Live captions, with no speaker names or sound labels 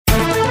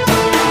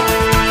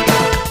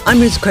I'm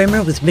Ruth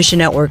Kramer with Mission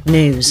Network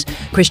News.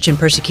 Christian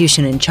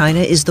persecution in China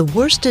is the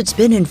worst it's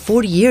been in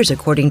 40 years,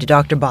 according to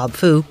Dr. Bob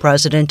Fu,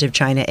 president of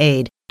China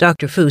Aid.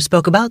 Dr. Fu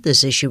spoke about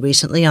this issue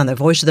recently on the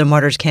Voice of the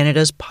Martyrs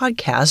Canada's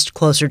podcast,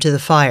 Closer to the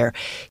Fire.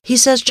 He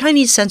says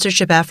Chinese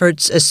censorship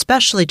efforts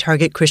especially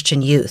target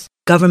Christian youth.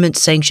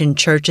 Government-sanctioned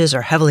churches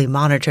are heavily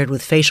monitored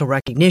with facial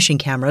recognition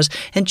cameras,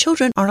 and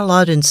children aren't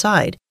allowed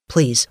inside.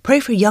 Please pray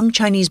for young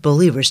Chinese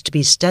believers to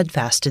be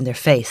steadfast in their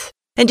faith.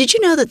 And did you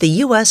know that the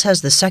U.S.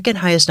 has the second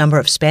highest number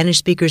of Spanish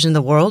speakers in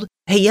the world?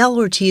 Hayel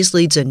Ortiz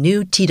leads a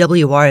new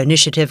TWR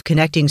initiative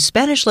connecting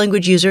Spanish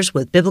language users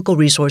with biblical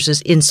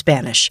resources in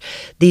Spanish.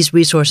 These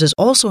resources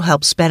also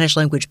help Spanish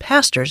language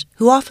pastors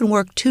who often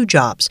work two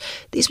jobs.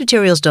 These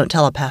materials don't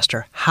tell a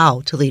pastor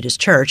how to lead his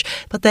church,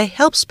 but they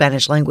help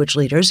Spanish language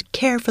leaders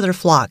care for their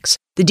flocks.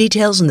 The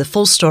details and the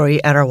full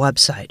story at our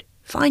website.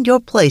 Find your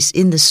place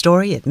in the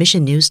story at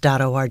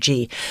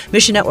missionnews.org.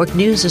 Mission Network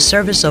News, a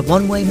service of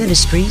One Way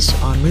Ministries.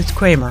 I'm Ruth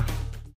Kramer.